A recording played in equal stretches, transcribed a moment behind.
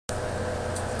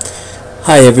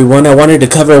Hi everyone, I wanted to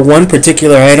cover one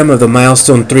particular item of the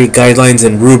Milestone 3 Guidelines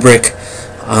and Rubric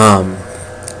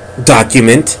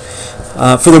document.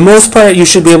 For the most part, you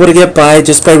should be able to get by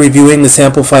just by reviewing the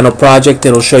sample final project.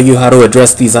 It'll show you how to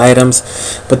address these items.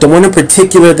 But the one in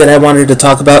particular that I wanted to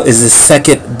talk about is the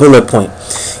second bullet point.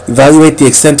 Evaluate the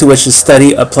extent to which the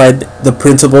study applied the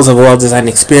principles of a well-designed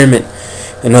experiment.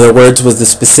 In other words, was the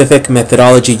specific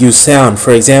methodology used sound? For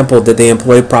example, did they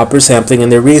employ proper sampling in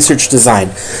their research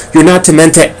design? You're not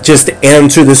meant to just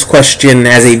answer this question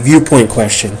as a viewpoint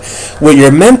question. What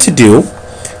you're meant to do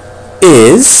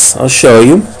is, I'll show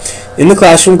you, in the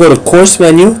classroom, go to Course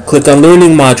menu, click on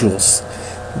Learning Modules.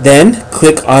 Then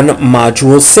click on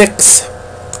Module 6.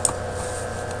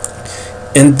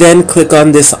 And then click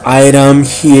on this item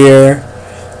here,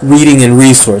 Reading and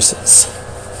Resources.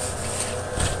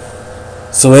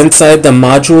 So inside the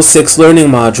Module 6 Learning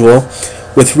module,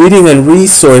 with Reading and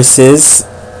Resources,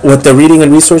 with the Reading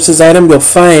and Resources item, you'll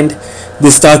find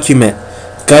this document,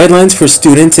 Guidelines for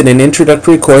Students in an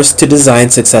Introductory Course to Design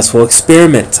Successful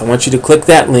Experiments. I want you to click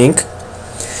that link.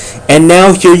 And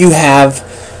now here you have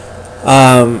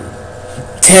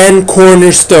 10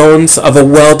 cornerstones of a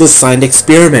well-designed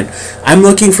experiment. I'm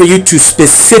looking for you to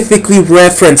specifically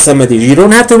reference some of these. You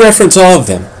don't have to reference all of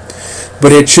them.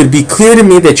 But it should be clear to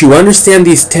me that you understand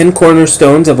these 10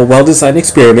 cornerstones of a well-designed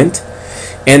experiment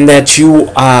and that you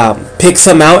pick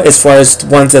some out as far as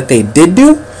ones that they did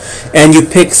do, and you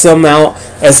pick some out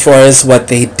as far as what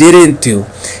they didn't do.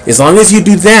 As long as you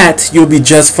do that, you'll be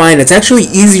just fine. It's actually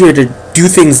easier to do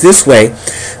things this way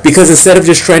because instead of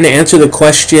just trying to answer the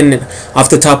question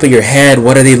off the top of your head,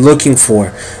 what are they looking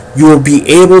for, you will be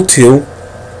able to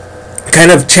kind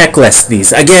of checklist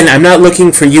these. Again, I'm not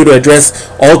looking for you to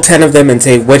address all 10 of them and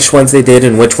say which ones they did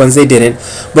and which ones they didn't,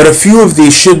 but a few of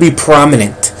these should be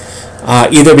prominent,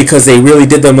 either because they really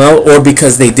did them well or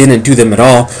because they didn't do them at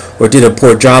all or did a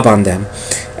poor job on them.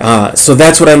 So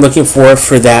that's what I'm looking for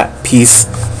that piece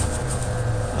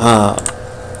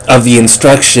of the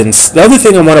instructions. The other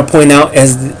thing I want to point out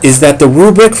is that the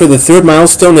rubric for the third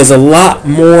milestone is a lot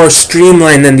more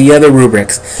streamlined than the other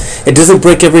rubrics. It doesn't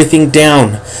break everything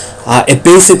down. It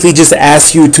basically just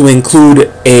asks you to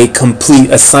include a complete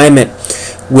assignment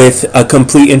with a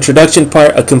complete introduction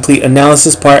part, a complete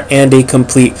analysis part, and a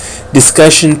complete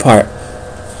discussion part.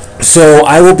 So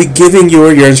I will be giving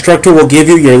your instructor will give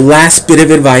you your last bit of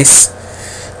advice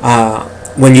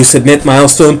when you submit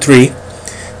milestone 3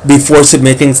 before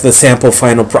submitting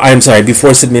the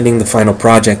before submitting the final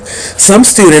project. Some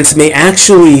students may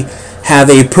actually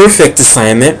have a perfect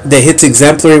assignment that hits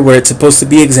exemplary where it's supposed to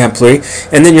be exemplary,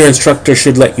 and then your instructor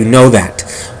should let you know that.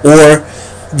 Or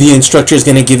the instructor is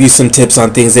going to give you some tips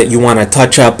on things that you want to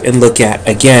touch up and look at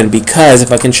again, because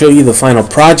if I can show you the final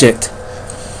project,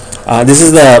 this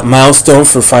is the milestone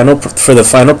for the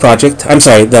final project. I'm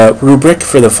sorry, the rubric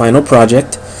for the final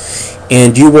project,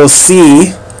 and you will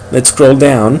see, let's scroll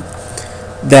down,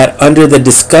 that under the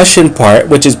discussion part,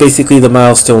 which is basically the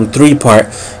milestone 3 part,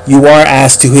 you are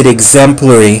asked to hit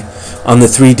exemplary on the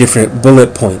 3 different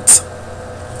bullet points.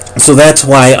 So that's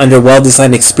why under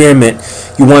well-designed experiment,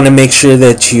 you want to make sure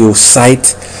that you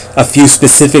cite a few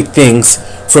specific things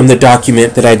from the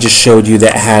document that I just showed you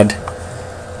that had,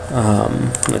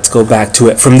 let's go back to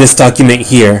it, from this document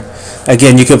here.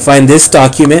 Again, you can find this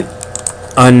document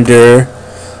under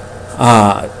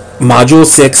Module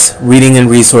 6, Reading and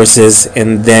Resources,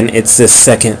 and then it's the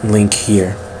second link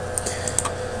here.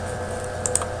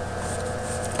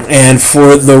 And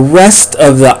for the rest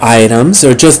of the items,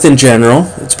 or just in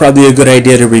general, it's probably a good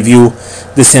idea to review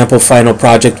the sample final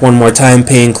project one more time,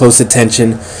 paying close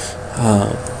attention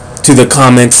to the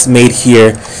comments made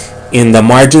here in the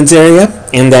margins area,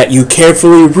 and that you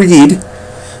carefully read,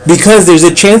 because there's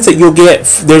a chance that you'll get,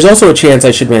 there's also a chance, I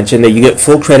should mention, that you get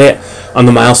full credit on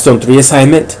the milestone 3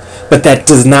 assignment, but that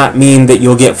does not mean that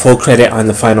you'll get full credit on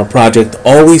the final project.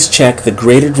 Always check the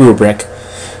graded rubric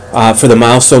for the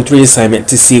milestone 3 assignment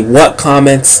to see what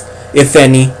comments, if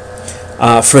any,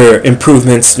 for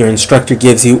improvements your instructor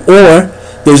gives you, or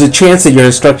there's a chance that your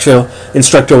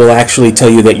instructor will actually tell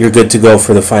you that you're good to go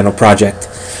for the final project.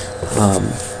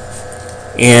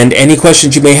 And any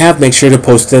questions you may have, make sure to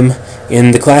post them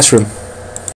in the classroom.